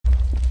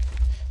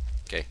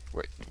Okay,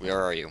 wait, where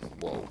are you?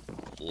 Whoa.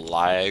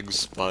 Lag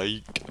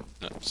spike.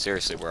 No,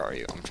 seriously, where are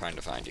you? I'm trying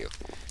to find you.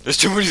 There's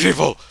too many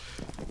people!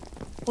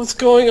 What's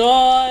going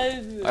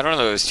on? I don't know,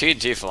 there was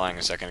TNT flying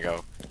a second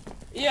ago.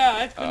 Yeah,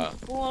 I've been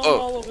flown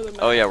all over the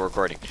map. Oh yeah, we're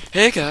recording.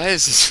 Hey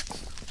guys!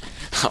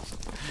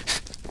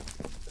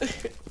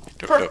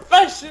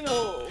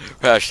 Professional!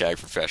 Hashtag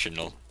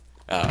professional.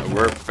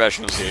 We're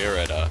professionals here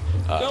at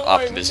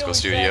Optymystical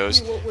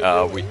Studios.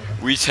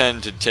 We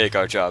tend to take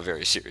our job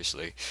very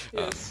seriously.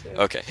 Yes.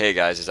 Okay, hey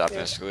guys, it's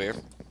Optymystical here.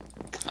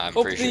 I'm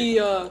Hope pretty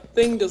sure. the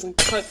thing doesn't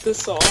cut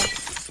this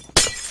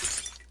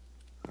off.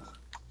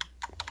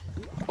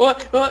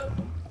 What?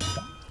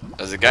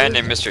 There's a guy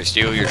named Mr.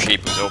 Steal Your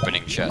Sheep who's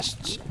opening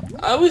chests.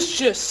 I was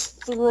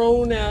just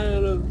thrown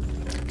out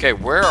of... Okay,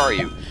 where are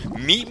you?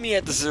 Meet me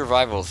at the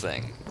survival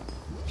thing.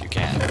 If you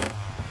can.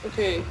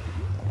 Okay.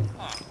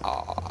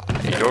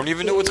 I don't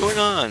even know what's going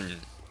on.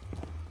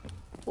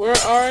 Where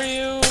are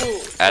you?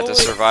 At the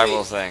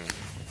survival thing.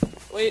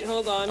 Wait,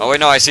 hold on. Oh wait,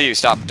 no, I see you.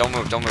 Stop. Don't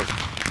move. Don't move.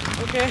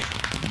 Okay.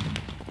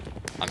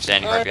 I'm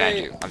standing right behind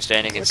you. I'm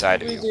standing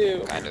inside of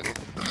you. Kind of.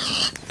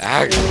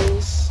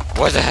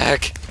 What the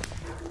heck?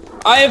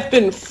 I have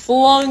been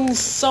flung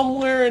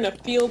somewhere in a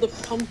field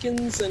of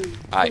pumpkins and...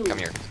 Alright, come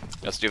here.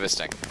 Let's do this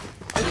thing.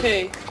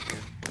 Okay.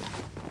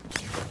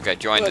 Okay,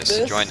 join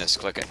this. Join this.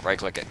 Click it. Right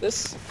click it.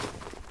 This?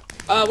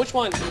 Which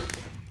one?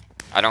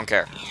 I don't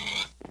care.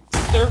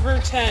 Server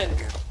 10.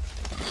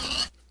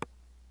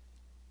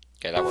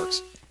 Okay, that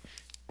works.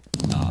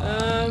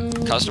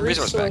 Custom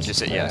resource pack. Just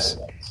hit yes.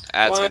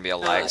 That's gonna be a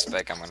lag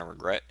spike I'm gonna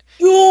regret.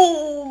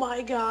 Oh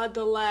my god,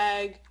 the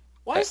lag.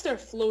 Why is there a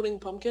floating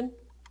pumpkin?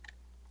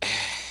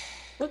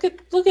 Look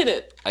at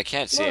it. I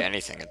can't see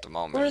anything at the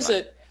moment. Where is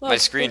it? My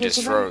screen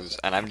just froze,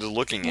 and I'm just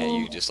looking at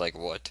you just like,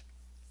 what?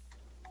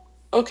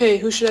 Okay,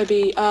 who should I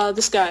be?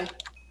 This guy.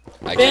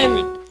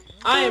 Finn!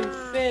 I am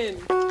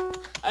Finn.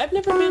 I've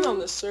never been on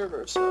this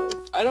server, so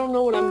I don't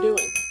know what I'm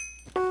doing.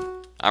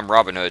 I'm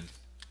Robin Hood.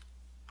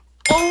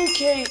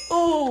 Okay,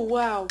 oh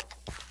wow.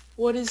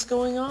 What is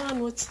going on?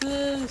 What's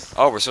this?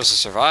 Oh, we're supposed to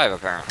survive,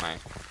 apparently.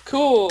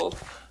 Cool.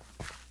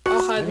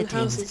 I'll hide in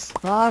houses.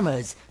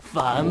 Farmers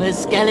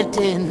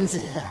skeletons.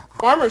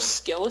 Farmer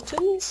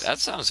skeletons? That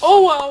sounds fun.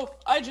 Oh wow,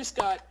 I just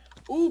got...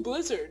 Ooh,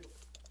 blizzard.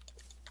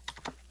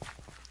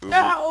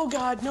 Ah, oh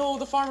god, no,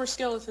 the farmer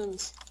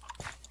skeletons.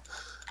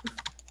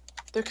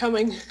 They're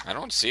coming. I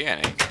don't see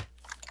any.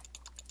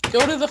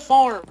 Go to the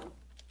farm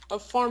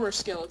of farmer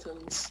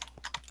skeletons.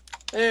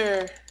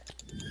 There.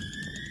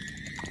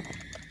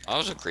 That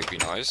was a creepy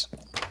noise.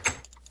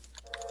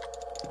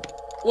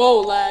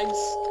 Whoa, lags.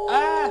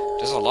 Ah!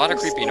 There's a lot of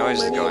creepy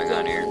noises going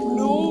on here.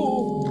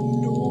 No!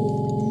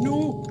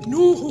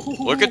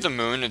 Look at the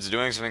moon, it's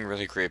doing something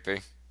really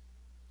creepy.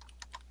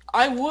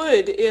 I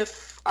would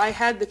if I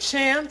had the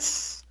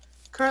chance.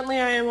 Currently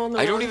I am on the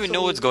I don't even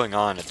know what's going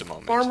on at the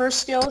moment. Farmer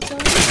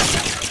skeletons?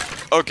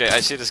 Okay, I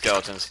see the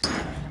skeletons.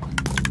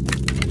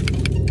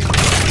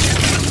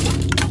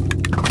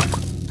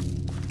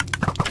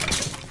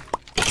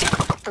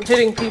 I'm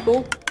hitting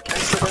people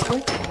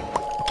accidentally.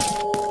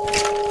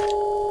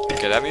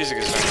 Okay, that music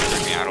is starting to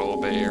freak me out a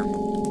little bit here.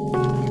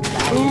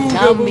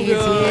 Zombies here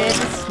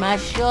to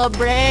smash your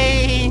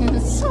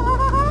brains.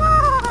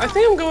 I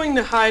think I'm going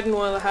to hide in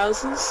one of the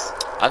houses.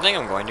 I think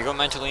I'm going to go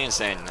mentally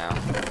insane now.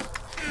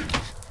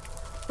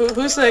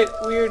 Who's that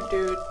weird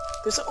dude?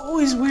 There's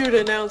always weird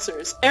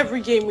announcers.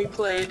 Every game we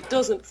play, it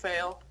doesn't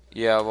fail.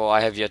 Yeah, well,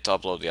 I have yet to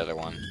upload the other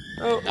one.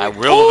 Oh, I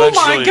will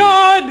eventually... Oh my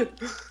god!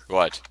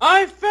 What?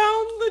 I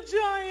found the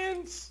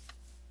giants!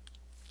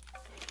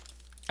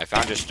 I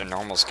found just a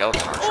normal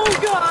skeleton archer. Oh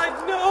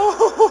god,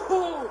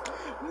 no!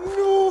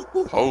 No!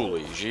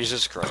 Holy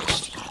Jesus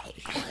Christ.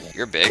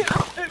 You're big.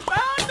 I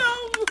found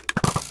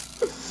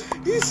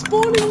him! He's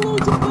spawning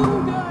loads of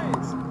little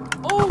guys!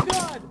 Oh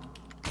god!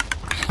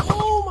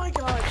 Oh my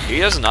god! He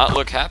does not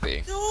look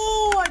happy.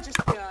 No, I just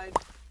died.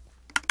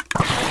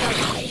 I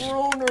got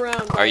thrown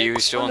around by Are you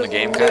still in the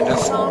game, kind of?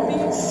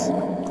 Zombies?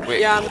 Wait.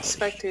 Yeah, I'm a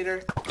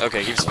spectator.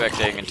 Okay, keep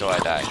spectating until I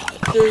die.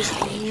 There's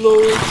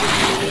loads of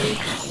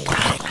enemies.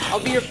 I'll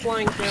be your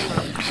flying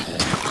camera.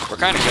 We're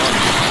kind of killing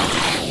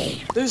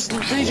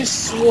They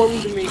just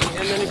swarmed me,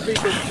 and then a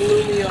creeper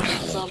blew me up,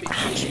 and a zombie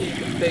punched me in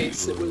the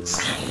face. It was...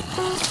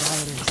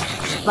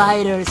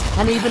 Spiders,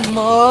 and even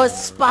more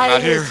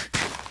spiders. Not here.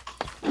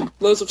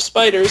 Loads of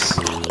spiders.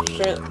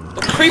 The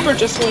creeper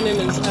just went in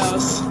his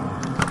house.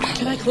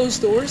 Can I close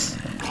doors?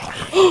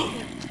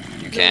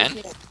 You can?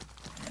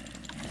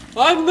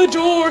 I'm the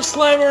door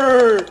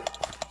slammer!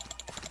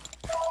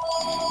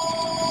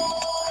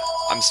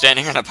 I'm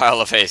standing on a pile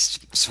of hay,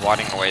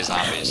 swatting away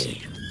zombies.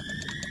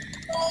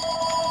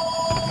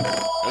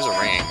 There's a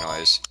ringing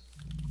noise.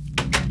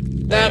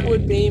 That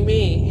would be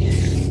me.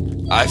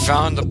 I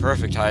found the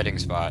perfect hiding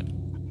spot.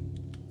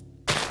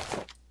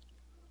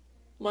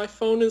 My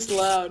phone is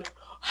loud.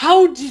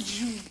 How did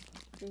you...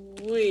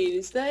 Wait,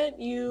 is that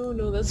you?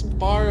 No, that's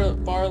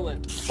Barland.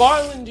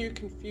 Barland, you're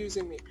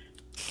confusing me.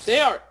 They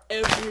are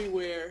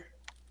everywhere.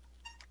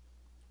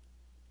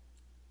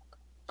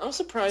 I'm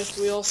surprised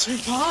we all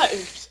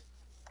survived.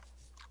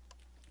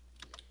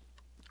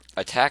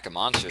 Attack a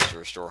monster to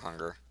restore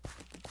hunger.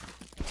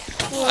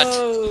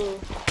 Whoa.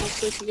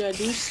 Looks like you gotta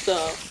do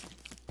stuff.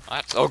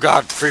 What? Oh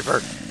god,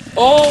 creeper!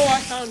 Oh, I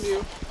found you.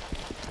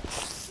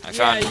 I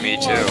found me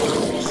too.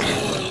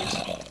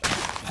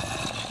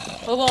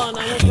 Hold on,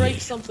 I'm gonna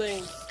break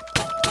something.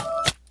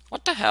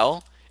 What the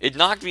hell? It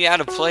knocked me out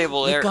of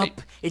playable Look area.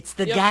 up, it's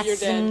the Yep, you're ghouls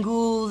dead. and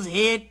ghouls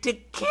here to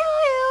kill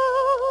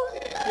you.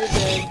 You're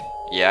dead.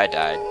 Yeah, I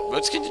died.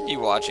 Let's continue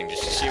watching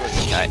just to see what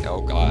the guy.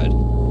 Oh god.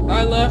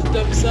 I left,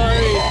 I'm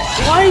sorry.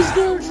 Why is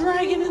there a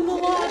dragon in the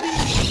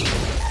lobby?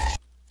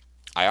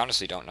 I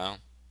honestly don't know.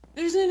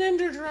 There's an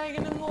ender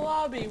dragon in the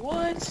lobby,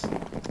 what?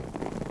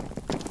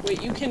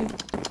 Wait, you can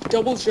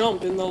double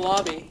jump in the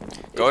lobby.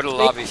 Go to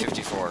lobby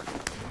 54.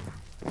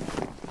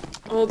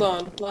 Hold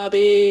on,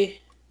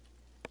 lobby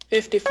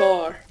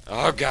 54.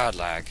 Oh god,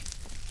 lag.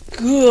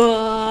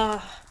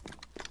 Gah.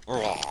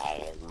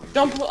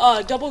 Jump,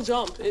 double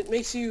jump. It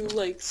makes you,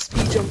 like,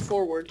 speed jump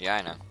forward. Yeah,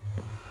 I know.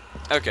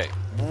 Okay,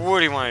 what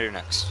do you want to do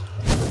next?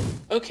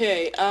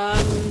 Okay,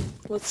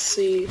 let's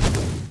see.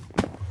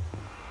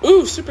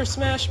 Ooh, Super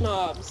Smash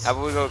Mobs. How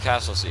about we go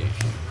Castle Siege?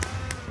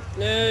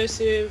 No,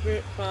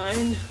 super,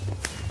 fine.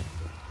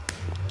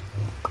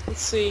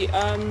 Let's see,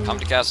 Come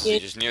to Castle yeah.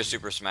 Siege, it's near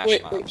Super Smash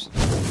Wait, Mobs.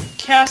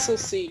 Castle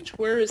Siege,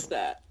 where is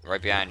that?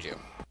 Right behind you.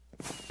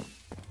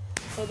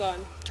 Hold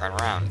on. Turn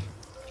around.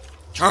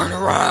 Turn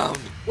around!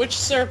 Which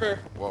server?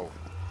 Whoa.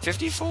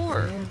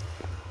 54!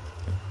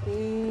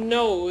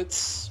 No,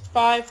 it's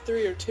 5,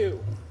 3, or 2.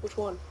 Which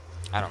one?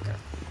 I don't care.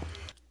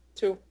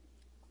 2.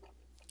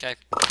 Okay.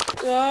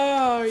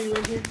 Ah, are you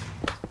in here?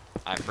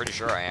 I'm pretty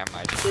sure I am.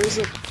 There's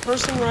a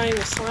person riding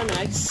a slime and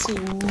I see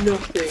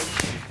nothing.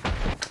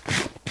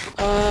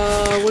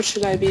 What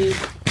should I be?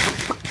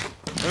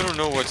 I don't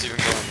know what's even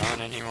going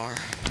on anymore.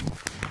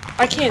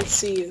 I can't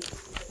see a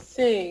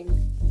thing.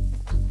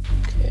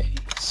 Okay,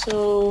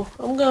 so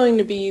I'm going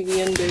to be the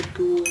undead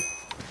ghoul.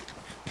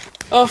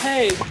 Oh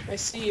hey, I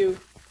see you.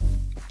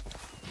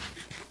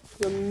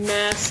 The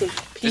mass of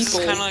people. This is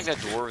kind of like that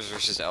dwarves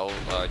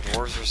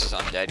versus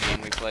undead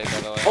game we played, by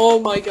the way. Oh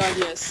my god,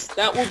 yes.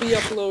 That will be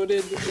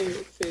uploaded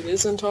if it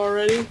isn't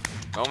already.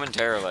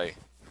 Momentarily.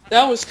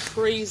 That was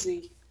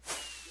crazy.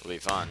 It'll be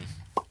fun.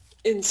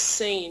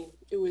 Insane.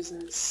 It was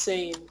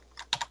insane.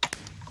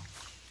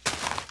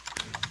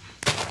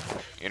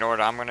 You know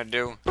what I'm gonna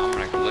do? I'm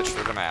gonna glitch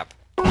through the map.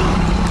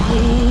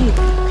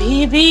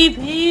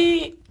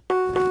 PvP!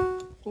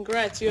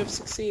 Congrats, you have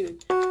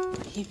succeeded.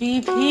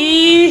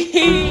 PvP!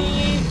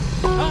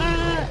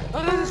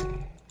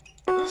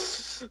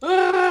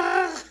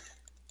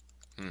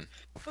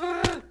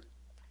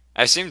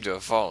 I seem to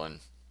have fallen.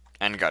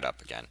 And got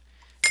up again.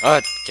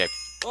 Okay.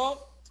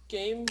 Oh,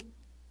 game.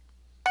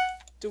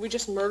 Do we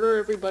just murder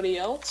everybody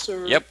else,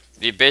 or? Yep.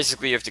 You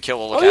basically have to kill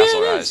all the Oh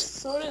castle yeah, it is. guys.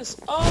 So it is.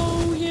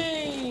 Oh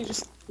yay!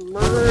 Just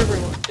murder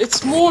everyone.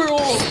 It's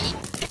mortal.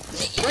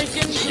 Break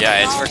into Yeah,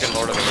 the it's house. freaking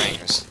Lord of the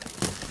Rings.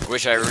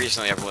 Which I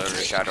recently uploaded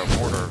a Shadow of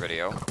Mordor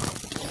video.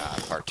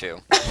 Part 2.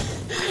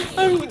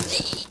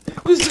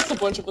 There's just a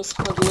bunch of us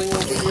huddling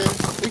over here.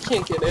 We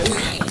can't get in.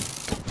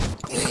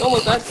 Don't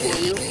let that fool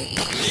you.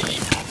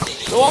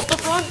 Go off the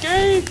front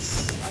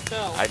gates! I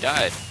fell. I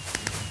died.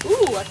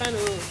 Ooh, I found a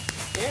little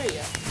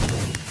area.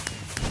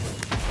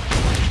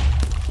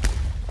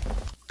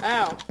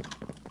 Ow.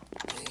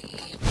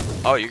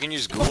 Oh, you can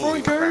use The Ghoul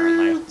front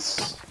apparently.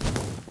 gates!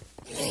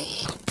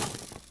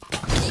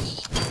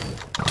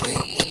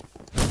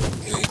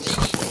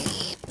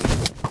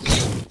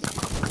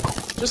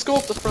 Just go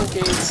up the front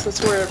gates.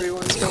 That's where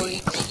everyone's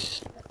going.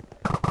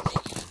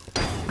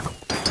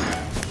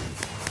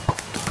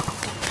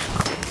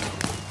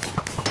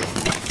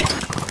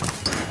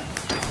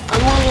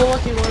 I'm one of the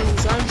lucky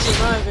ones. I'm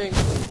surviving.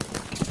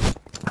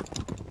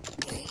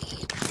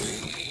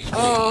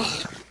 Oh.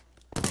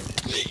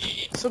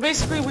 So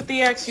basically with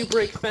the axe you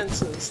break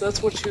fences.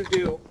 That's what you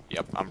do.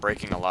 Yep, I'm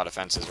breaking a lot of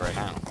fences right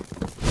now.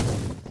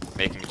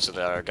 Making it so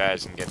that our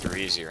guys can get through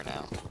easier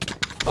now.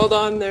 Hold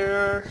on, there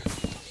are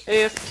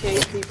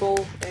AFK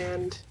people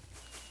and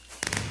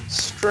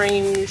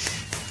strange.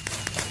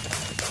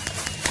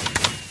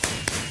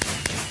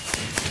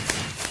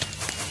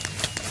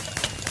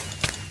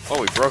 Oh,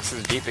 we broke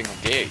through the deeping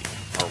gate.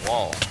 Or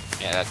wall.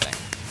 Yeah, that thing.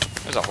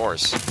 There's a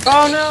horse.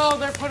 Oh no,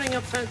 they're putting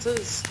up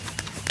fences.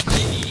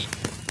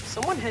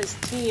 Someone has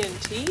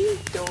TNT?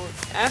 Don't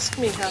ask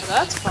me how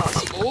that's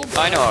possible. But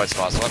I know how it's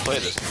possible. I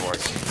played this before.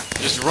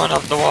 Just run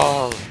up the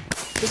wall.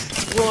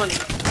 just run.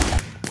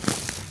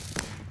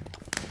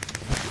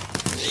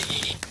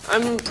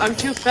 I'm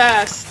too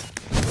fast.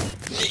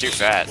 Too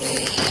fat.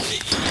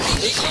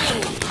 Is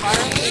someone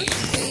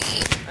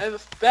fireworks? I have a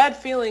bad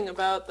feeling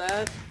about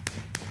that.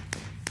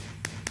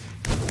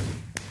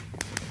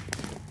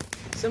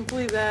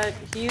 Simply that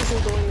he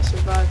isn't going to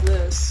survive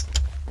this.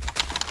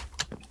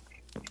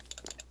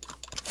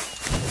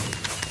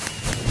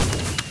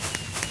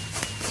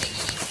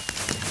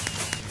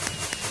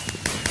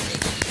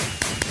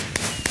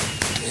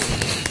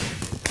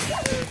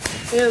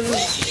 Yeah,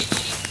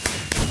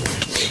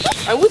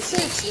 I would say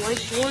it's like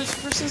Dwarves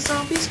versus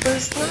Zombies, but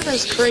it's not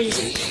as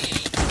crazy.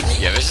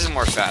 Yeah, this is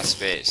more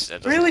fast-paced.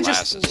 That doesn't Really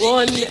last just as-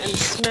 run and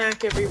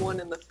smack everyone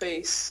in the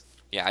face.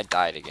 Yeah, I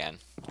died again.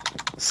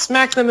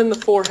 Smack them in the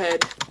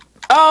forehead.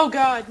 Oh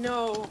god,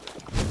 no.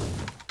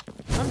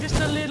 I'm just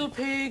a little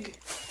pig.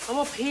 I'm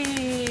a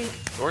pig.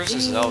 Doors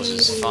as Elves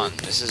is fun.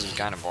 This is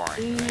kind of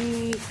boring to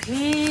me.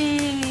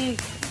 Pig.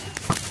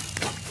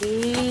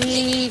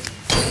 Pig.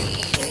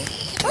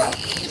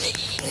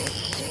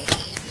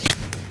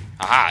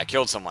 Aha, I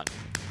killed someone.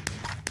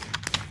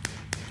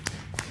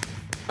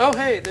 Oh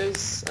hey,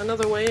 there's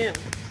another way in.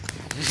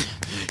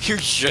 You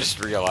just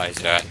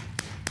realized that.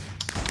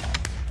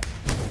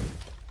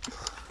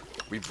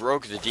 We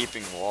broke the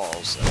deeping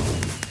walls, so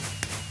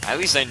at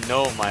least I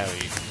know my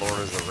Lord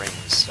of the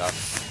Rings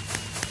stuff.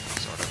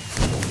 Sort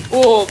of.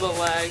 Oh, the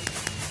lag.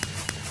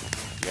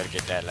 You gotta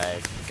get that lag.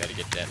 You gotta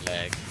get that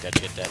lag. You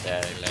gotta get that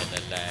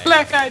lag.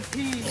 Black Eyed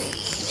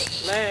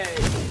Peas. Lag.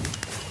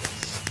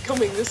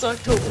 Coming this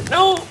October.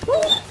 No!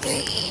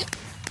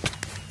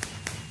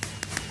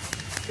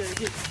 Gotta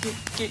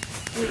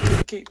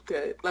get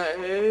that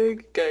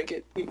lag. Gotta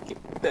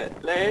get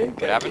that lag.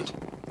 What happened?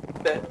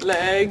 That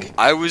lag.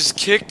 I was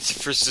kicked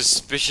for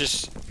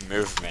suspicious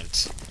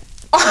movement.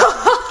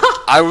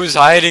 I was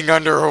hiding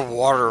under a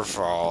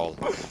waterfall.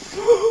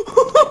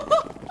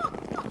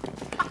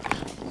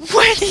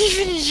 What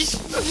even just...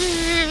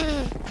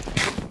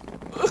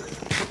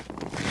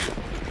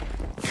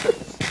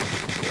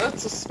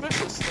 That's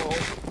suspicious though.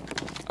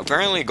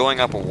 Apparently going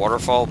up a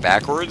waterfall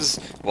backwards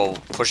while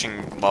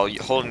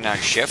holding down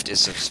shift is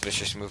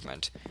suspicious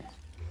movement.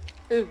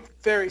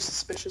 Very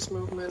suspicious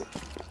movement.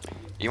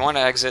 You want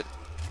to exit?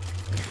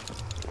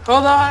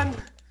 Hold on!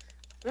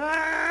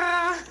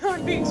 Ah,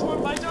 I'm being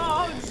swarmed by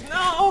dogs!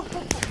 No!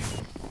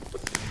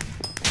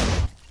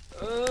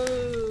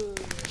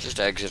 Just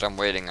exit, I'm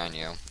waiting on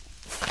you.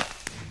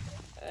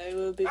 I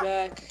will be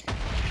back.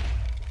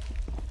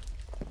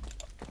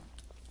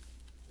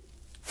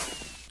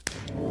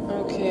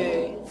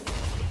 Okay.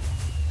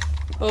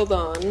 Hold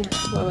on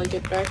while I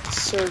get back to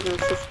server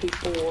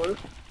 54.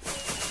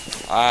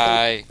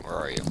 Hi, where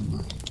are you?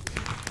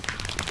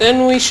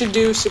 Then we should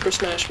do Super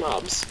Smash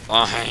Mobs.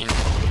 Fine.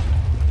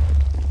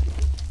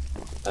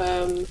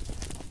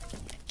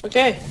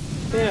 Okay.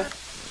 Yeah.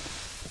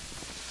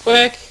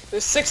 Quick!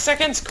 There's 6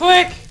 seconds!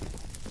 Quick!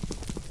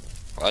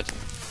 What?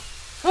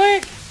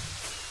 Quick!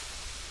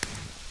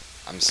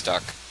 I'm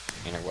stuck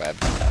in a web.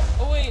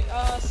 Oh wait,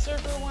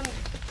 server 1...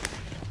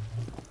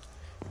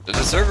 Did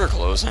the server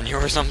close on you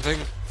or something?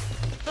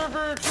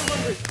 Server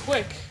 200,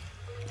 quick!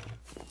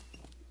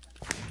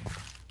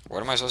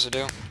 What am I supposed to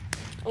do?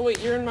 Oh wait,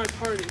 you're in my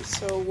party,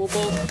 so we'll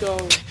both go.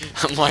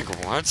 I'm like,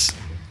 what?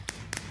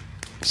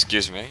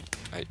 Excuse me?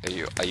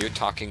 Are you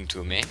talking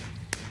to me?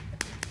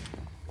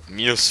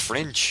 Me's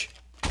French.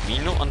 Me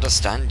no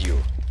understand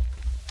you.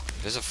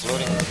 There's a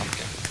floating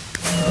pumpkin.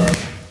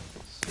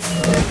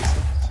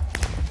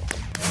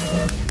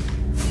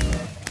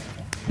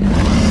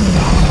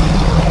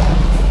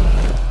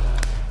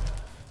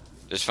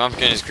 This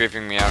pumpkin is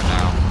creeping me out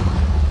now.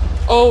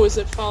 Oh, is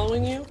it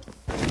following you?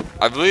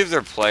 I believe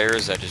they're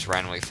players that just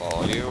randomly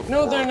follow you.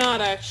 No, they're not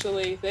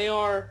actually. They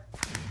are...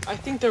 I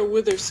think they're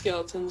wither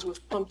skeletons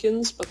with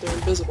pumpkins, but they're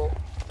invisible.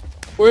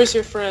 Where's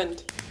your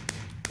friend?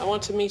 I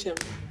want to meet him.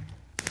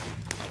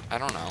 I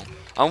don't know.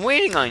 I'm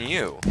waiting on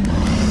you.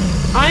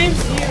 I'm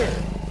here,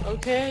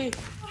 okay?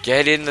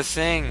 Get in the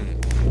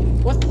thing.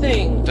 What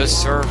thing? The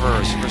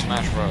server, Super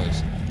Smash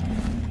Bros.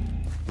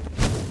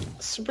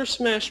 Super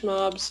Smash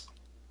Mobs.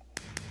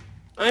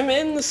 I'm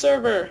in the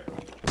server.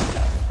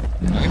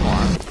 No, you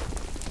aren't.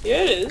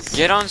 Yeah, it is.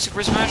 Get on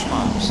Super Smash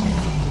Mobs.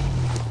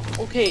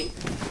 Okay,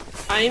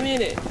 I'm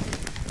in it.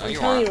 No, I'm you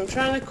telling aren't. you, I'm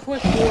trying to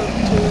quick warp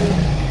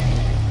to...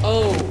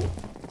 Oh,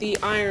 the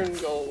Iron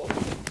Golem.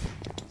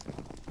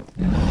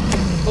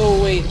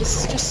 Oh wait,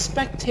 this is just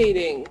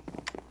spectating.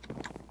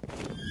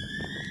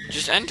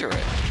 Just enter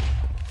it.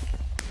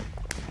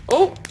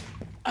 Oh!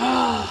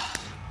 Ah!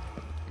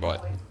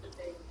 What?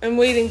 I'm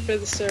waiting for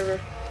the server.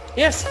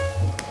 Yes!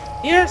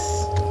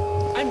 Yes!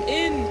 I'm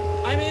in!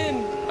 I'm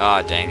in!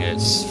 Ah, dang it,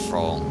 it's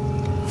full.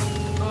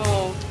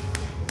 Oh.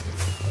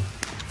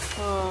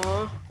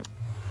 Aww.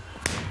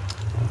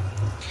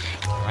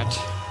 What?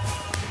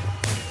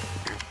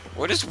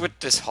 What is with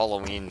this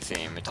Halloween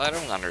theme? I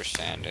don't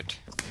understand it.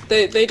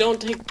 They don't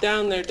take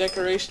down their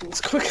decorations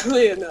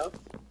quickly enough.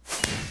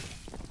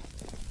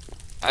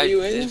 Are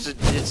you in?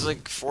 It's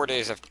like 4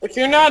 days after. If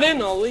you're not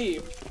in, I'll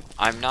leave.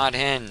 I'm not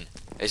in.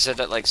 They said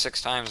that like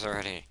 6 times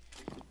already.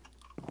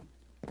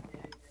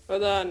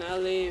 Hold on, I'll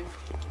leave.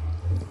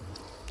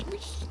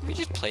 We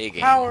just play a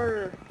game.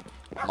 Power!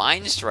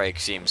 Mind Strike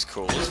seems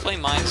cool. Let's play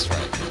Mind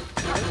Strike.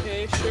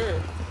 Okay, sure.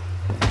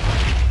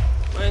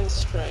 Mind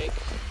Strike.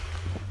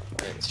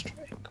 Mind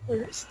Strike.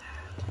 Where is that?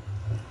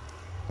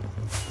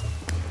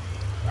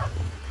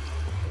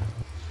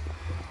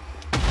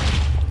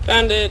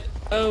 Found it!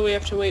 Oh, we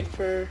have to wait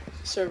for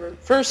server.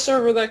 First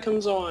server that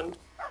comes on.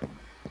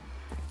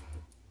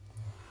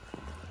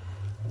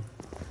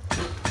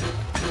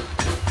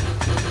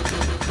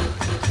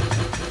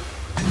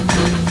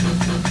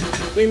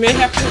 We may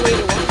have to wait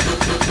a while.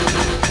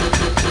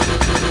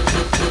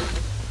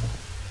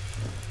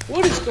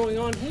 What is going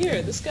on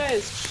here? This guy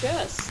has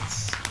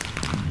chests.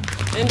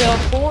 And a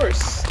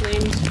horse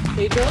named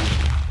Pedro.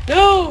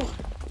 No!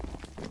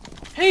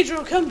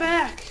 Pedro, come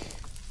back!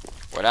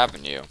 What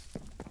happened to you?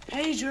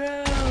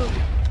 Pedro!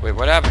 Wait,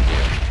 what happened to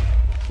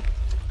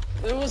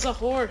you? There was a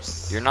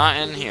horse. You're not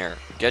in here.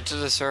 Get to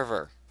the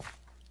server.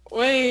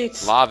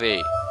 Wait.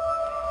 Lobby.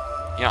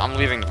 You know, I'm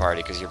leaving the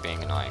party because you're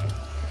being annoying.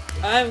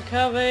 I'm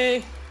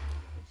coming.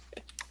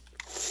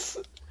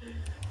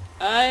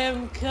 I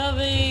am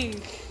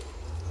coming.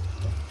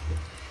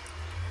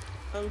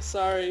 I'm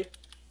sorry.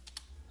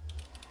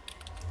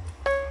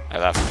 I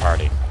left the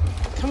party.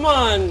 Come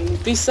on.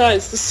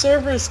 Besides, the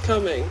server's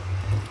coming.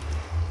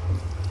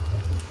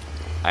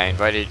 I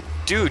invited...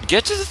 Dude,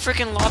 get to the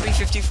freaking lobby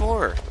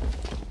 54.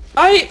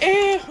 I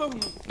am.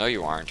 No,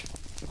 you aren't.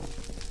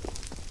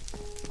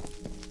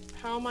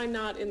 How am I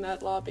not in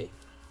that lobby?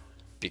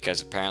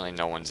 Because apparently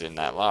no one's in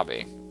that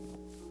lobby.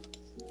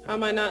 How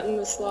am I not in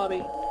this lobby?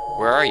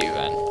 Where are you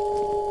then?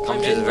 Come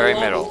I'm to in the very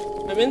lobby.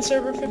 middle. I'm in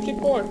server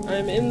 54.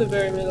 I'm in the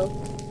very middle.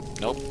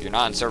 Nope, you're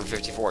not in server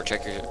 54.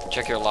 Check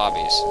your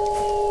lobbies.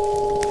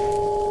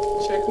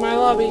 Check my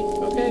lobby.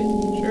 Okay,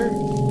 sure.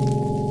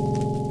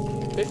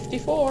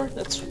 54.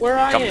 That's where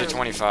I Come am. to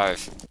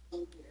 25.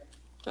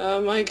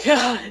 Oh my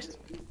god.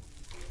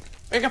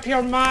 Make up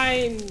your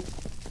mind.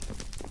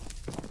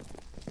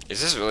 Is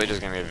this really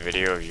just gonna be a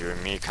video of you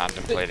and me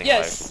contemplating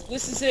Yes, life?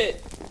 this is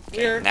it.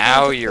 Okay,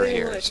 now you're contemplating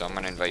here, life. so I'm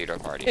gonna invite you to a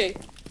party. Okay.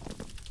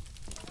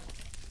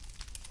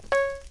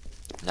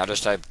 Now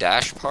just type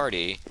dash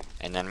party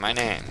and then my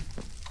name.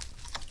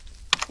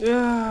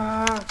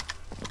 Ah.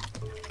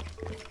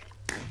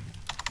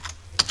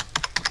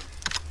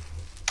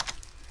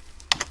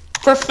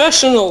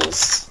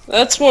 Professionals.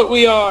 That's what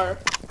we are.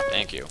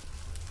 Thank you.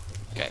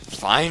 Okay,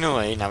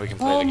 finally, now we can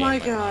play Oh the game. my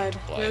like we god.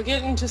 play. Now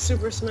get into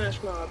Super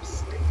Smash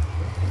Mobs.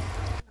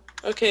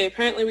 Okay,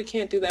 apparently we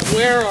can't do that.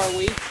 Where are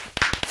we?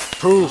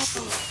 Poof!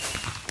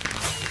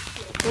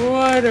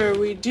 What are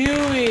we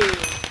doing?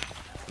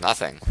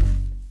 Nothing.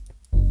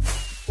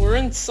 We're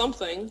in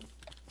something.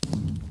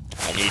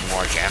 I need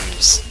more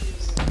gems.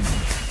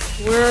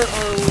 Where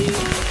are we?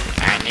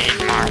 I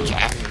need more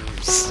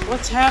gems.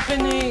 What's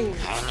happening?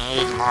 I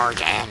need more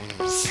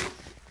gems.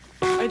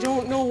 I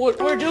don't know what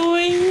we're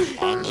doing.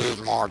 I need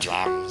more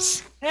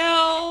gems.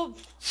 Help!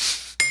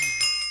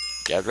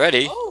 Get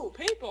ready. Oh,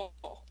 paintball.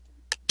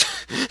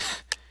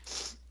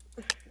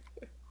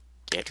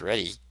 Get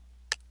ready.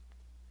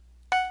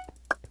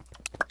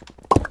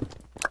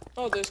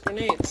 Oh, there's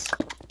grenades.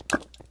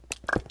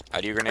 How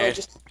do you Oh, grenade?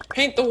 just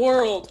paint the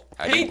world.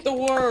 How do you- Paint the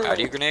world. How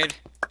do you grenade?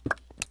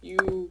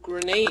 You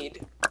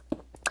grenade.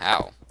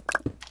 How?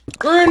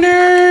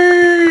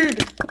 Grenade!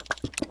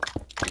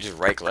 You just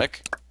right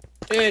click?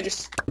 Yeah,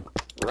 just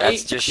right.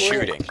 That's just click.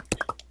 shooting.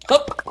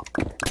 Hup.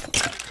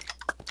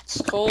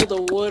 It's called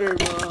a water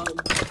bomb.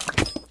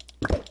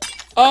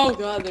 Oh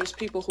god, there's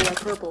people who are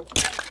purple.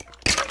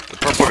 The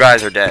purple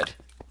guys are dead.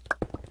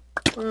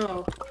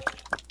 Oh.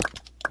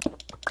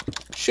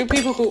 Shoot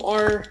people who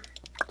are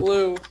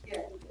blue.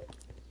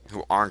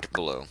 Who aren't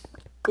blue.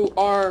 Who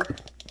are...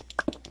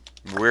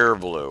 We're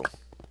blue.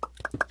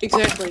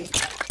 Exactly.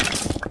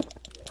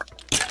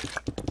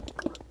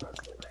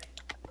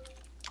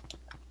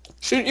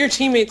 Shoot your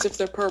teammates if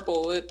they're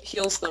purple. It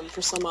heals them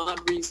for some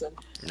odd reason.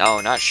 No,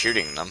 not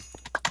shooting them.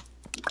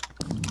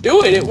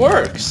 Do it, it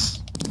works.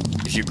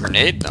 If you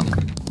grenade them.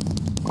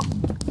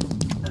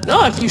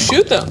 No, if you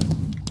shoot them.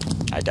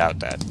 I doubt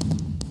that.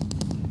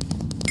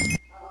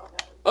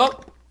 Oh,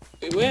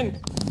 we win.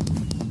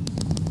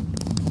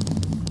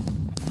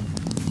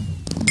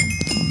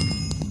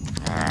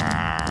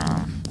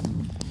 Ah.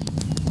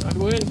 I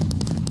win.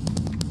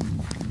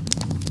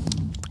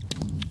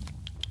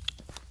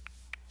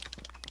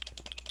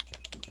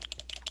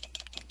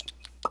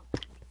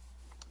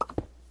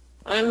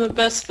 I'm the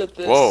best at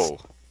this. Whoa.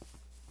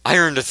 I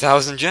earned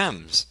 1,000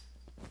 gems.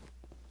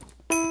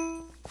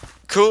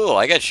 Cool,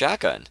 I got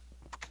shotgun.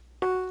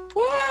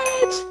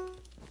 What?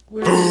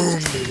 Where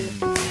is this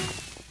dude?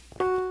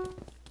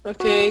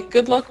 Okay,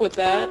 good luck with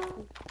that.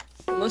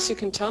 Unless you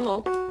can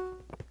tunnel.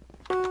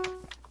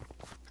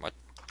 What?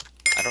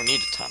 I don't need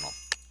a tunnel.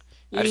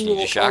 I just You need a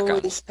will shotgun.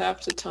 always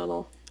have to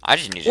tunnel. I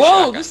just need a Whoa,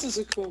 shotgun. this is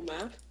a cool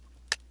map.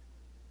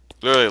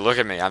 Literally, look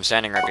at me. I'm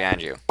standing right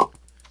behind you.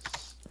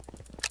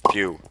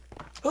 Pew.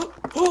 Oh,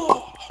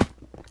 oh.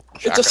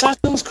 It's Shotgun.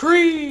 Assassin's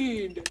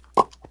Creed!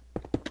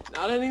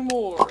 Not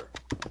anymore.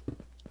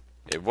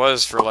 It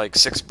was for like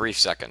 6 brief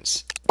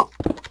seconds.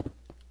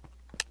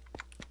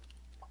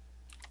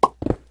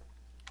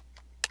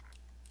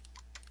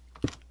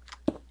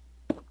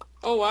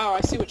 Oh wow,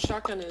 I see what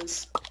shotgun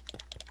is.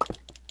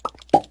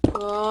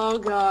 Oh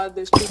god,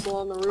 there's people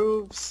on the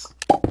roofs.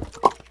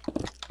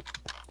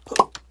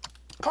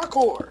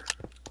 Parkour!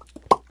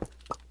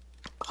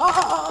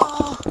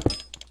 Ah!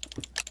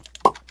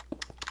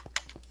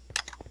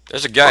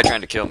 There's a guy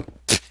trying to kill me.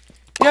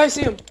 Yeah, I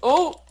see him.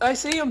 Oh, I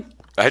see him.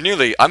 I'm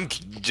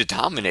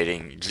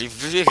dominating.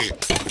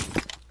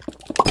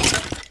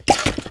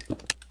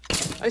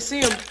 I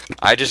see him.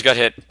 I just got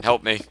hit.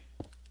 Help me.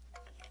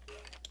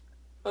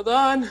 Hold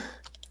on.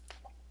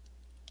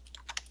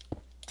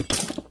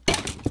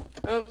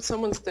 Oh,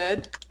 someone's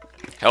dead.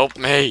 Help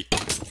me.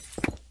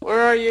 Where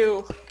are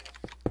you?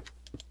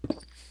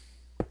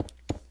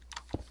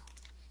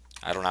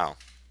 I don't know.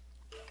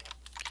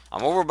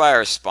 I'm over by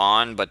our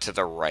spawn, but to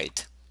the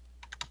right.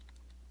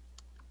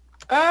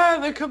 Ah,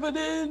 they're coming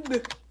in.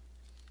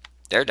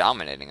 They're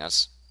dominating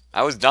us.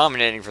 I was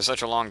dominating for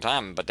such a long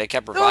time, but they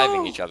kept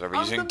reviving No, each other I'm the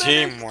using medic.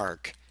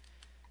 teamwork.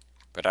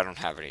 But I don't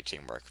have any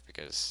teamwork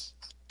because...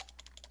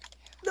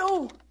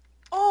 No.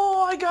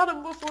 Oh, I got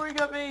him before he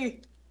got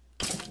me.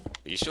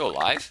 Are you still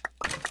alive?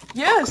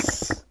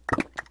 Yes.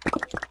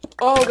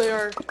 Oh,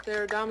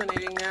 they're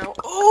dominating now.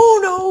 Oh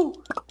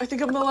no! I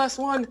think I'm the last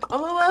one. I'm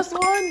the last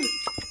one.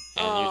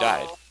 And you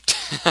died.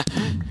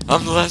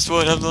 I'm the last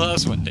one, I'm the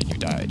last one. Then you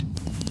died.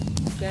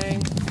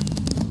 Dang.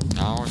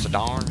 Oh, it's a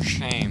darn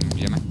shame,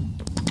 Jimmy.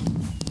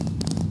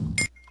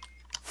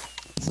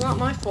 It's not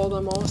my fault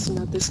I'm awesome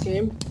at this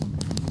game.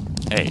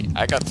 Hey,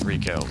 I got 3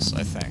 kills,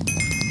 I think.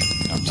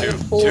 No, I got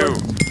 4.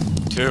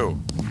 Two.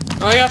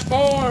 I got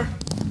 4.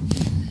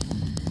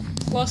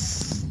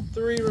 Plus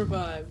 3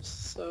 revives,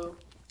 so...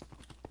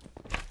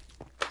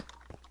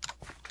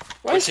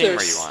 Why What is team there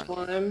are you on?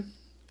 slime?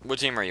 What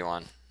team are you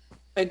on?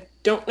 I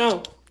don't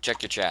know.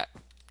 Check your chat.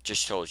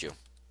 Just told you.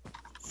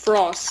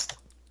 Frost.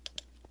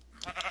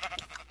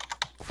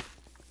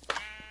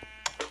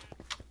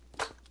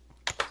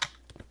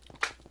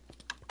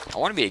 I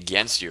want to be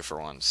against you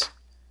for once.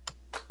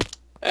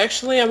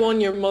 Actually, I'm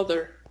on your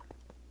mother.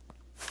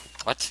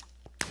 What?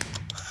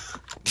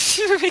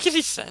 Doesn't make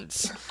any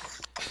sense.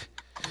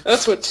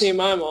 That's what team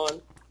I'm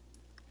on.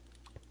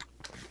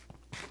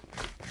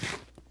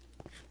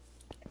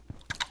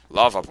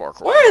 Lava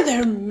pork. Why are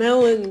there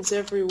melons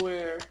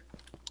everywhere?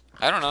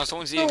 I don't know,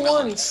 someone's For eating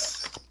melons.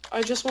 once,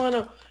 I just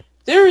wanna...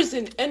 There is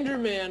an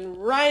Enderman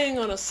riding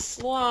on a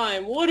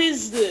slime. What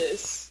is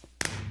this?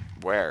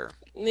 Where?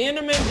 And the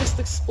Enderman just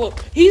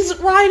exploded. He's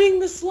riding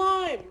the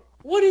slime!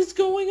 What is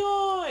going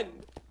on?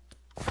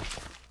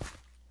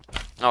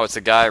 Oh, it's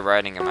a guy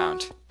riding a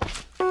mount.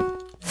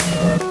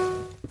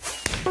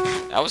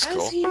 That was How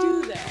cool. does he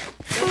do that?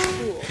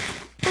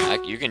 That's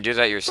cool. You can do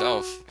that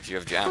yourself if you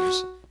have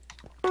gems.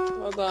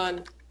 Hold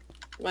on.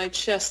 My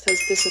chest has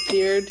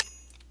disappeared.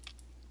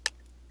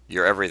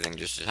 You're everything,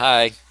 just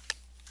hi.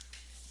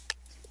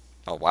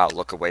 Oh wow,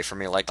 look away from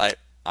me like that.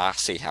 I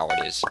see how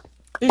it is.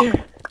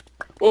 Here.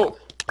 Whoa.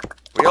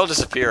 We all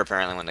disappear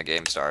apparently when the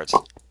game starts.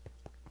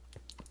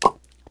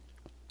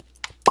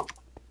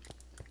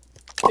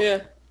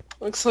 Yeah.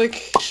 Looks like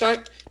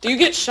shot. Do you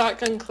get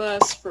shotgun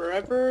class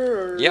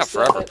forever, or? Yeah, is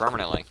forever, that...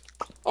 permanently.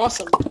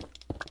 Awesome.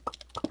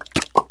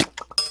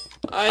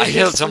 I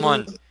healed just-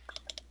 someone.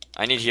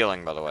 I need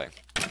healing, by the way.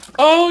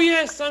 Oh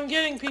yes, I'm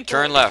getting people.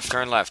 Turn left,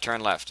 turn left,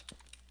 turn left.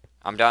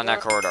 I'm down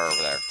that corridor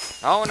over there.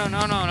 Oh, no,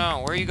 no, no,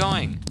 no. Where are you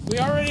going? We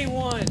already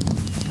won.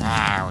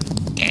 Ah, I'm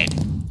dead.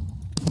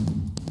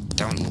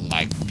 Don't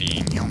like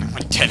being the only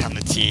one dead on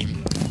the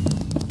team.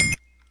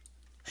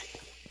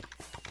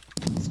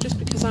 It's just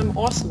because I'm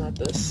awesome at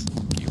this.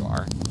 You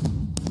are?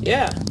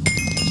 Yeah,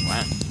 Since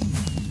when?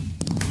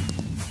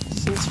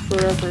 since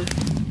forever.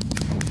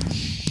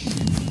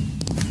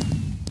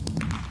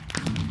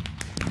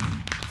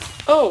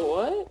 Oh,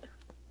 what?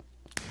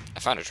 I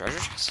found a treasure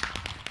chest.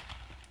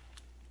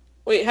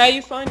 Wait, how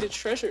you find a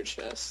treasure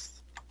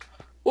chest?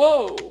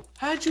 Whoa,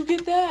 how'd you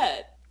get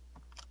that?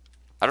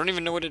 I don't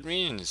even know what it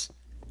means.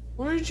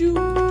 Where'd you...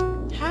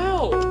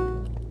 How?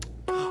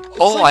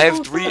 Oh, like I have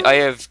all 3. time. I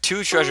have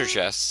 2 treasure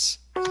chests.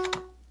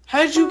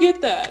 How'd you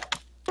get that?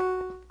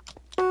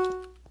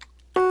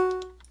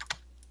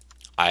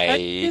 I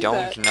get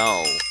don't that?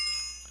 know.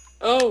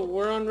 Oh,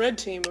 we're on red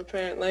team,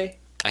 apparently.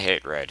 I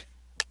hate red.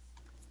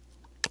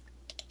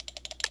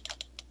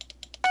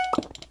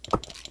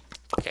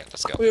 Okay,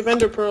 let's go. We have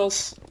ender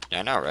pearls. Yeah,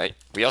 I know, right?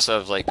 We also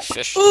have, like,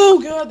 fish Oh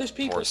god, there's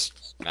people. horse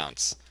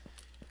mounts.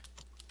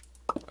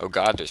 Oh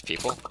god, there's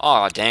people?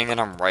 Aw, dang it,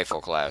 I'm rifle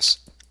class.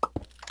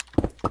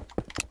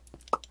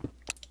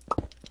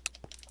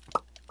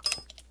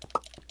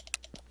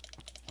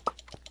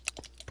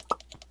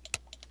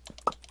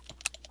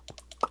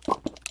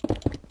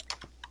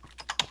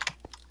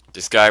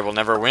 This guy will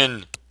never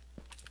win.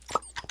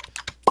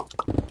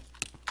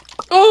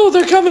 Oh,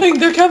 they're coming!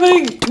 They're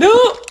coming!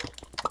 No!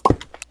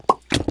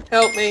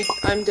 Help me,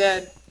 I'm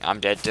dead. I'm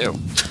dead too.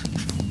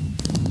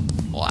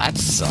 Well, that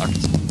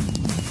sucked.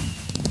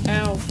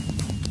 Ow.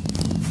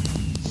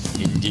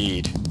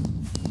 Indeed.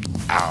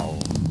 Ow.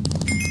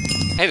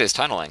 Hey, there's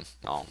tunneling.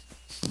 Oh.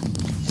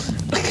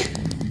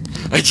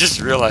 I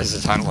just realized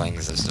the tunneling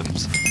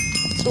systems.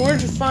 So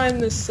where'd you find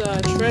this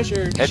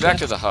treasure Head back to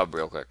chest? the hub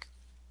real quick.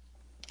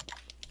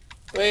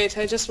 Wait,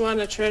 I just want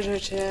a treasure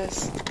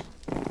chest.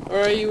 Or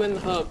are you in the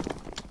hub?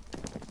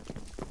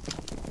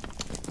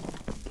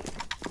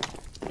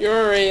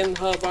 You're already in the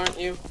hub, aren't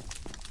you?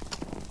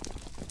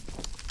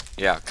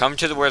 Yeah, come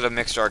to where the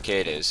mixed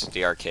arcade is.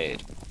 The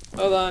arcade.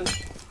 Hold on.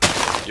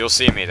 You'll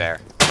see me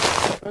there.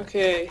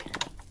 Okay.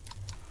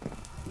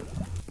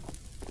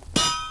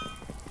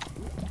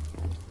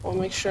 I'll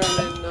make sure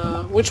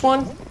I'm in, which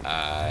one?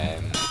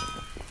 I'm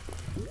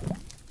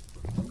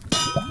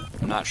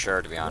not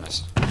sure, to be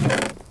honest.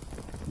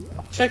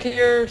 Check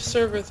your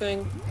server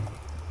thing.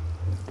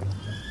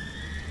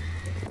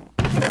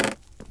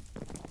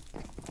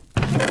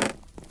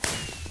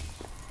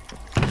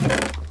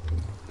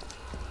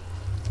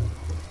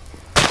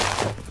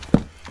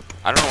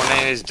 I don't know what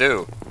any of these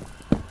do.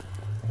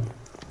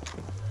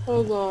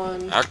 Hold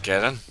on. Okay,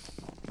 then.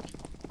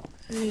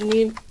 I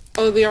need...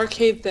 Oh, the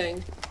arcade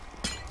thing.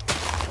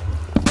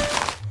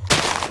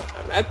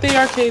 I'm at the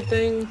arcade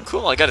thing.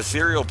 Cool, I got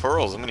ethereal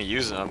pearls. I'm gonna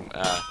use them.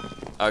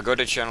 Go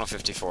to channel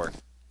 54.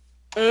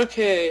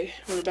 Okay,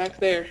 we're back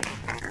there.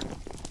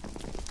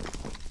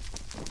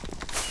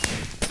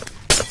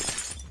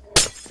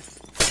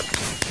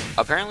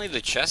 Apparently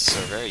the chests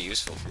are very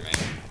useful for me.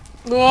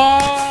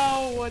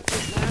 Whoa! What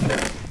just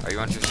happened? Are you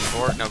on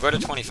 54? No, go to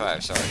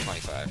 25. Sorry,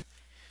 25.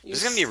 This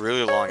is gonna be a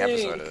really long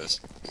episode of this.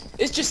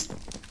 It's just...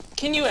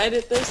 Can you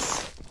edit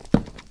this?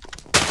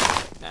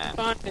 Nah.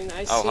 Fine,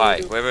 I see. Oh, hi.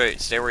 you. Wait.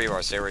 Stay where you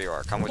are. Stay where you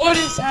are. Come with What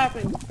me. is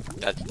happening?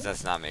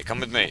 That's not me. Come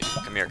with me.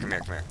 Come here.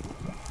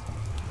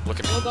 Look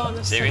at me. Hold on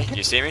a See me? second.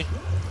 You see me?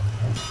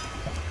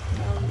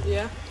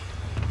 Yeah.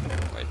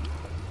 Wait.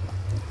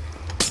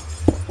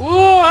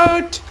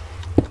 What?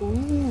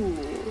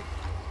 Ooh.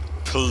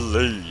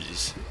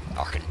 Please.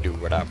 I can do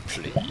what I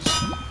please.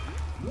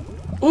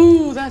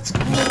 Ooh, that's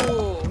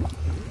cool.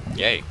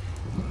 Yay.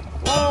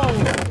 Whoa.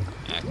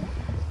 Yeah.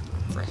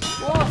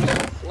 Whoa.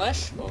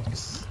 Flesh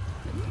hooks.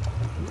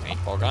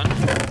 Paintball gun.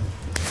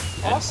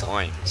 Awesome.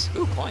 And coins.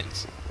 Ooh,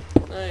 coins.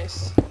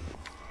 Nice.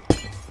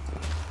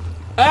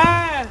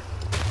 Ah!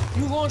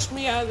 You launched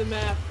me out of the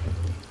map.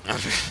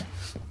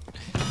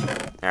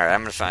 Alright,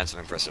 I'm gonna find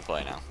something for us to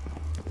play now.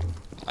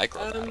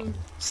 Micro battle.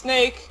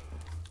 Snake.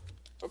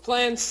 We're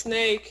playing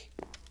Snake.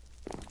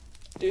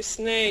 Do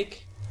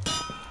Snake.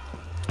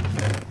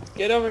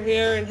 Get over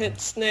here and hit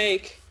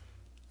Snake.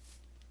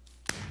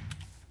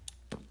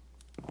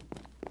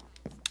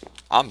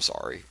 I'm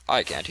sorry.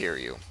 I can't hear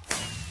you.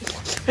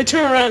 I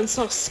turned around and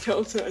saw a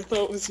skeleton. I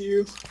thought it was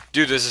you.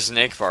 Dude, this is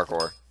snake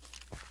parkour.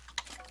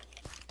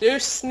 Do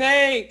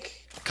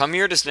Snake. Come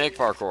here to snake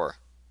parkour.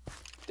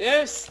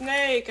 Do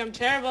Snake. I'm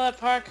terrible at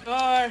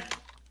parkour.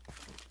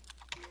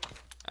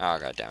 Oh,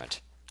 god damn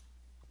it.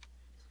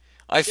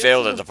 I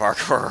failed at the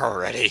parkour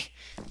already.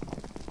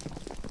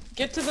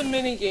 Get to the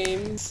mini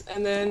games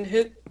and then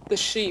hit the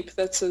sheep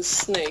that says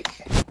Snake.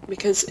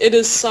 Because it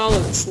is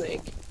solid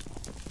Snake.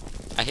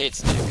 I hate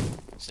snake.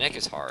 Snake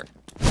is hard.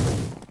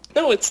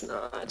 No, it's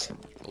not.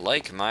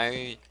 Like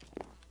my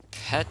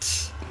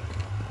pet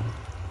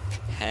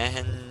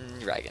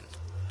dragon.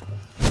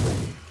 You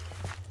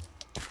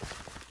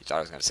thought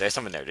I was gonna say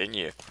something there, didn't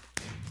you?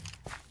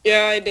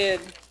 Yeah, I did.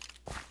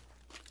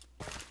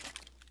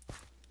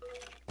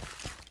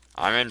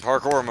 I'm in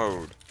parkour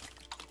mode.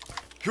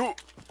 Phew.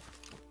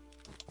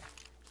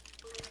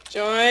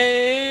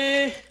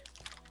 Joy!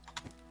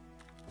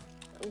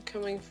 I'm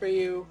coming for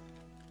you.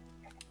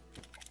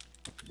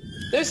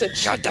 There's a God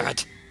chicken. damn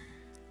it!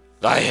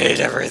 I hate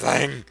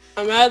everything!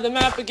 I'm out of the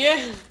map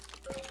again.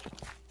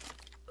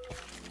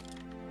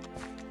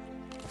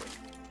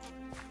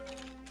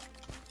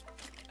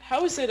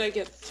 How is it I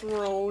get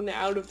thrown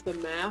out of the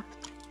map?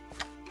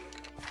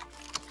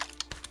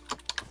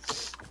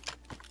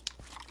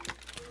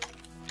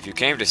 If you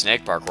came to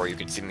snake parkour, you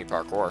could see me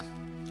parkour.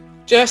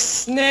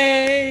 Just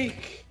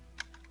Snake!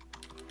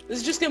 This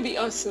is just gonna be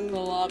us in the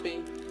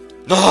lobby.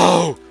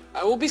 No!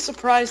 I will be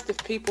surprised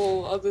if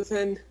people other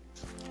than...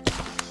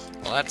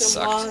 Well, that Come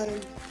sucks. on.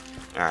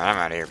 Alright, I'm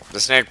out of here. The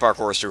snake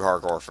parkour is too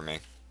hardcore for me.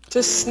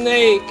 To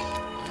Snake.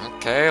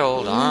 Okay,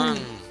 hold on.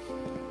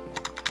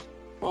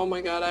 Oh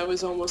my god, I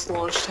was almost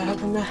launched out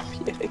of the map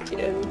yet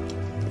again.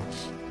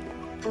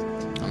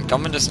 I'm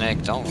coming to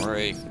snake, don't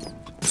worry.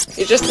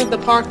 You just did the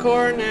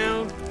parkour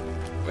now.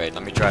 Wait,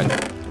 let me try.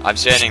 I'm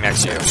standing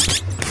next to you.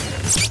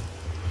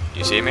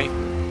 You see me?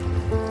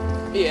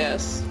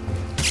 Yes.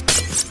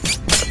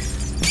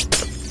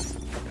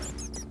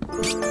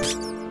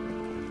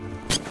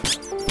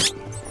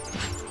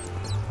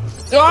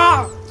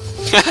 Ah!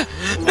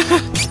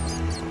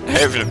 I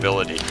have an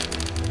ability.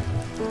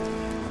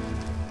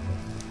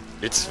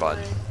 It's fun.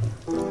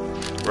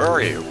 Where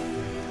are you?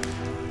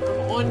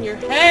 I'm on your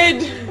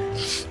head!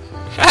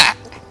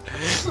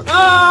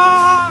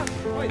 Ah!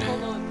 Wait,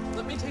 hold on.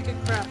 Let me take a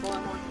crap while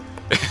I'm on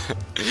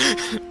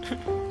here.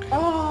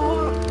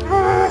 Oh!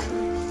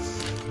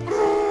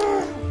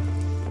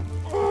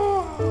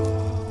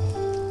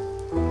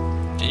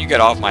 Can you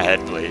get off my head,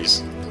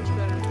 please? Much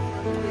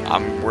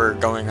better. We're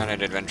going on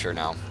an adventure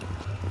now.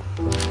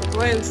 We're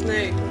playing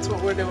Snake. That's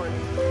what we're doing.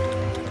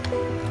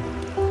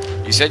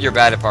 You said you're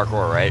bad at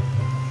parkour, right?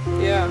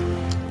 Yeah.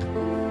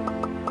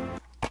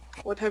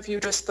 What have you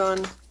just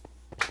done?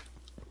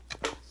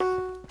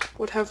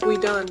 What have we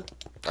done?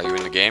 Are you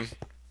in the game?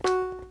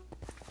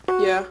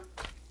 Yeah.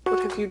 What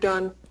have you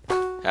done?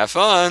 Have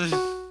fun!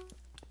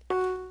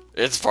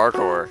 It's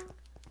parkour.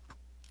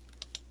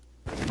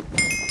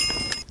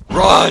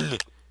 Run!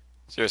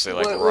 Seriously,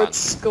 like run.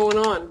 What's going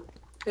on?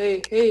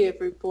 Hey,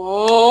 everybody.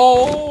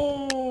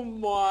 Oh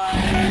my.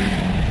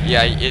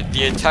 Yeah,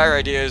 the entire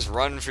idea is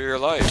run for your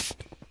life.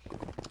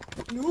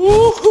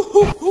 No.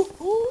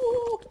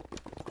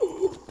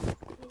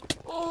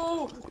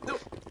 Oh, no.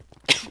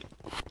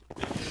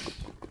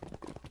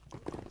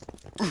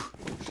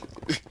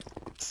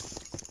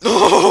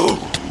 No!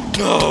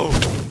 No!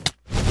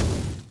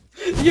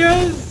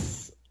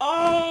 Yes!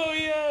 Oh,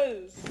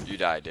 yes! You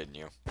died, didn't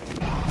you? Of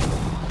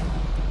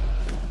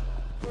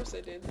course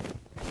I did.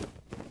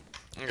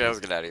 Okay, let's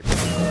get out of here.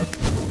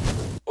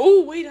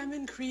 Oh, wait, I'm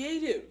in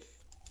creative.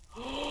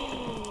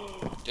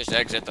 Just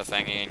exit the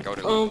thingy and go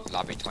to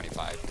lobby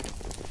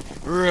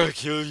 25. Or I'll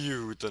kill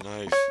you with the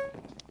knife.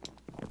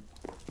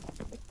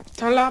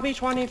 To lobby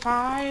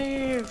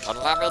 25. On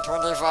lobby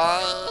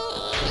 25!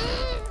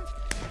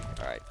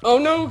 Alright. Oh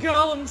no,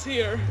 Golem's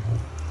here.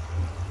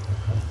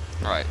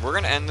 Alright, we're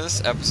gonna end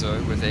this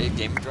episode with a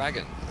Game of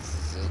Dragons.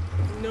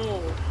 No,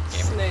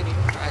 Game Snake.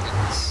 of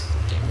Dragons.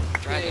 Game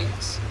of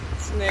Dragons.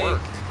 Snake.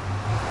 Work.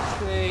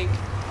 Snake.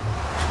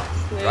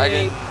 Snake.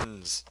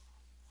 Dragons.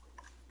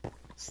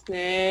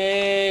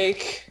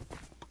 Snake.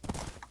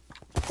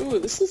 Ooh,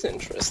 this is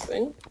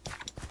interesting.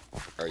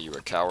 Are you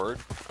a coward,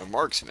 a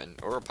marksman,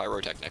 or a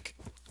pyrotechnic?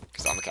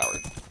 Because I'm a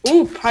coward.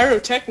 Ooh,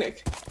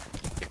 pyrotechnic.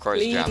 Of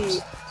course,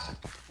 gems.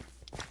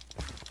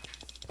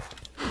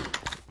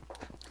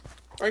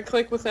 Right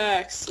click with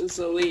axe is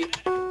elite.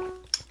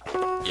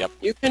 Yep.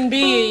 You can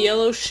be a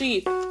yellow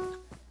sheep.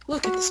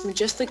 Look at this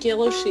majestic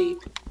yellow sheep.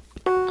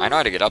 I know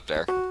how to get up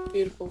there.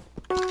 Beautiful.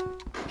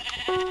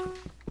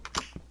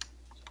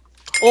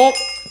 Oh!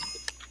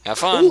 Have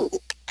fun. Ooh.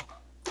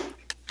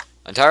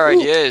 Entire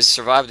idea is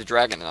survive the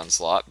dragon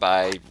onslaught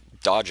by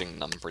dodging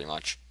them, pretty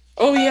much.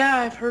 Oh yeah,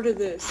 I've heard of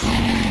this.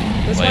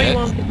 That's Play why it? you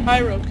want the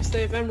pyro, because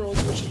they have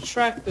emeralds which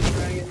attract the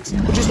dragons.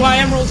 Which is why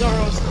emeralds are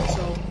awesome,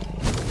 so...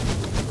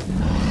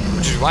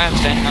 Which is why I'm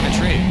standing on a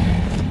tree.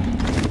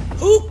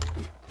 Ooh!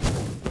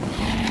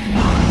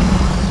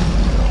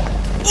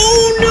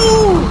 Oh no!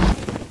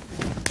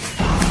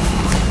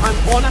 I'm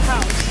on a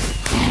house.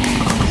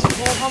 It's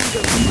all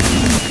humdrum.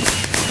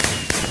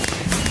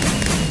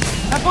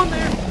 Have fun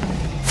there!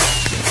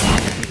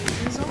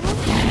 He's on?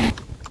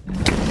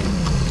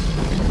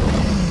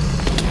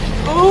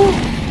 Oh!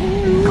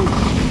 No!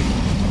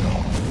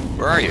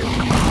 Where are you?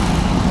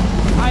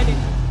 Hiding.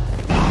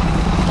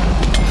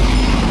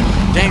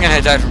 Dang it,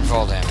 I died from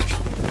fall damage.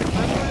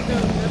 I'm gonna go,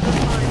 never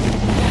mind.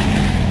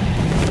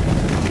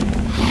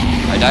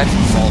 I died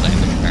from fall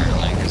damage,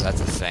 apparently, because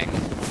that's a thing.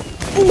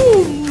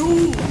 Oh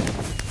no!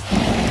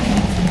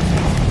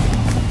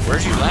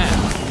 Where'd you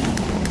land?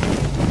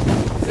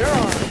 There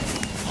are.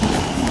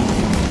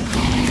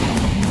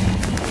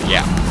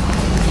 Yeah.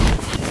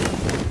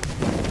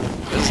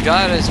 This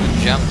guy is with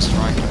gems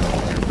trying to go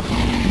there.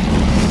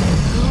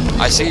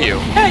 I see you.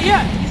 Yeah,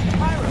 he's the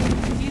pyro.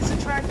 He's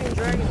attracting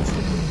dragons to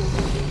people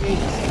who he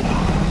hates.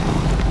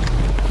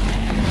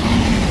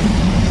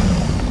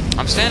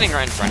 I'm standing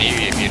right in front of you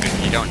if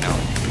you don't know.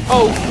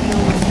 Oh,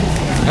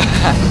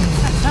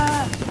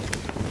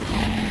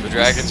 The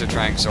dragons are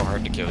trying so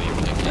hard to kill you,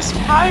 but they no. This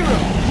can't. pyro.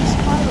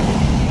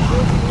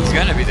 He's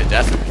gonna be the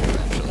death of you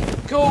eventually.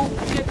 Go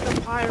get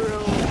the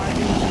pyro.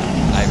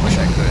 I wish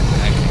I could,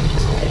 but I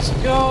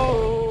can't.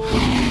 Go.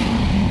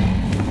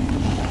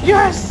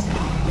 Yes!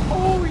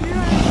 Oh,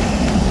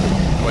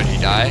 yes! Would he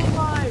die?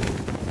 Alive.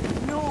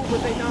 No,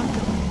 but they knocked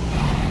him.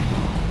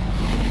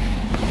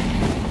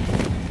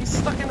 He's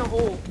stuck in a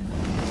hole.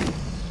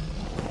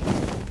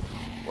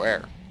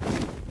 Where? I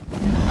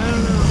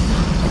don't know.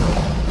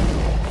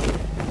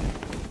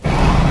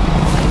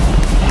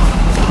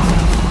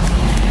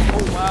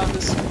 Oh wow,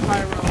 this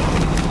pyro.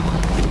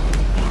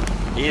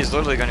 He is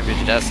literally going to be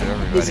the death of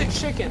He's everybody. a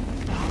chicken.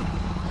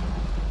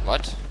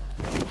 What?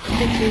 I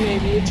think he may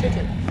be a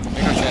chicken. Let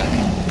me go check.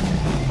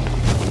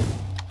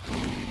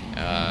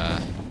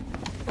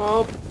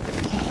 Well,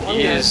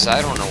 He is.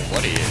 I don't know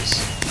what he is.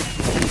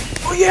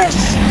 Oh yes!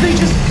 They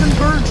just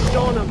converged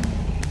on him.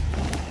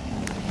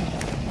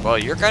 Well,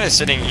 you're kind of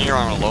sitting here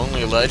on a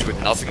lonely ledge with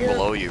nothing Yeah.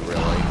 below you,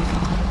 really.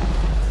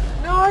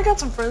 No, I got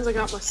some friends. I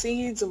got my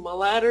seeds and my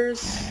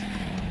ladders.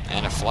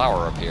 And a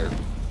flower up here.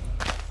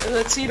 And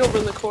that seed over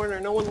in the corner.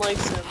 No one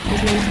likes him.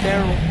 His name's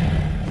Daryl.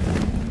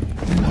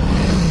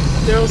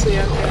 Daryl's the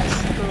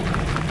outcast.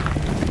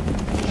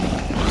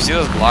 You see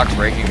those blocks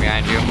breaking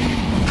behind you?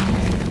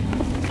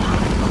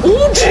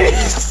 Oh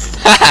jeez!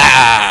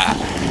 Haha!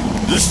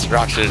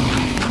 Destruction.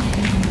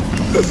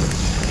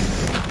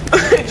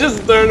 I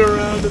just turn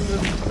around in the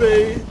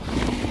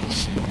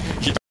face.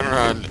 Keep turning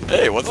around.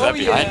 Hey, what's that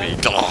behind yeah. me?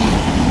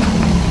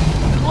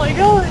 I'm like,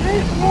 oh,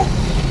 hey, oh.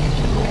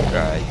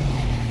 Alright.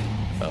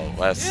 Well,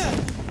 Wes. Yeah.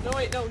 No,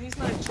 wait, no, he's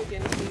not a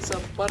chicken. He's a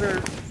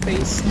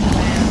butter-faced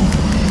man.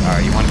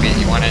 Alright, you want to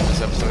end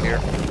this episode here?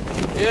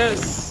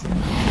 Yes.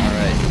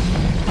 Alright.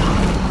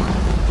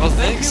 Well,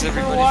 Thank thanks you for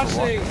everybody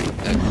watching.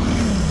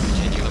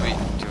 Continue, let me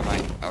do my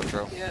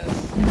outro. Yes.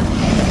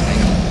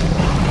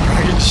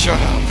 Alright,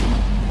 shut up.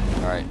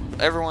 Alright,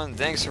 everyone,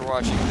 thanks for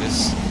watching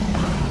this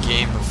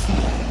game of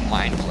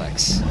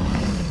Mineplex.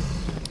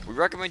 We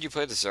recommend you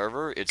play the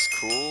server. It's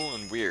cool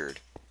and weird.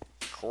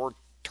 Core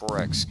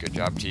Torex, good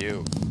job to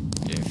you.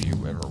 If you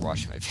ever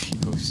watch my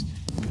videos.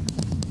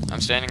 I'm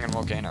standing in a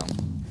volcano.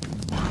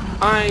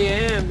 I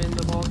am in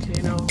the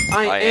volcano.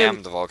 I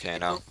am the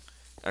volcano.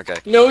 Okay.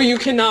 No, you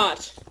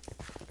cannot.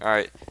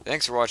 Alright.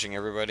 Thanks for watching,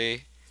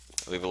 everybody.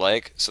 Leave a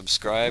like,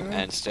 subscribe,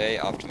 and stay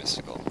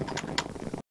optimistical.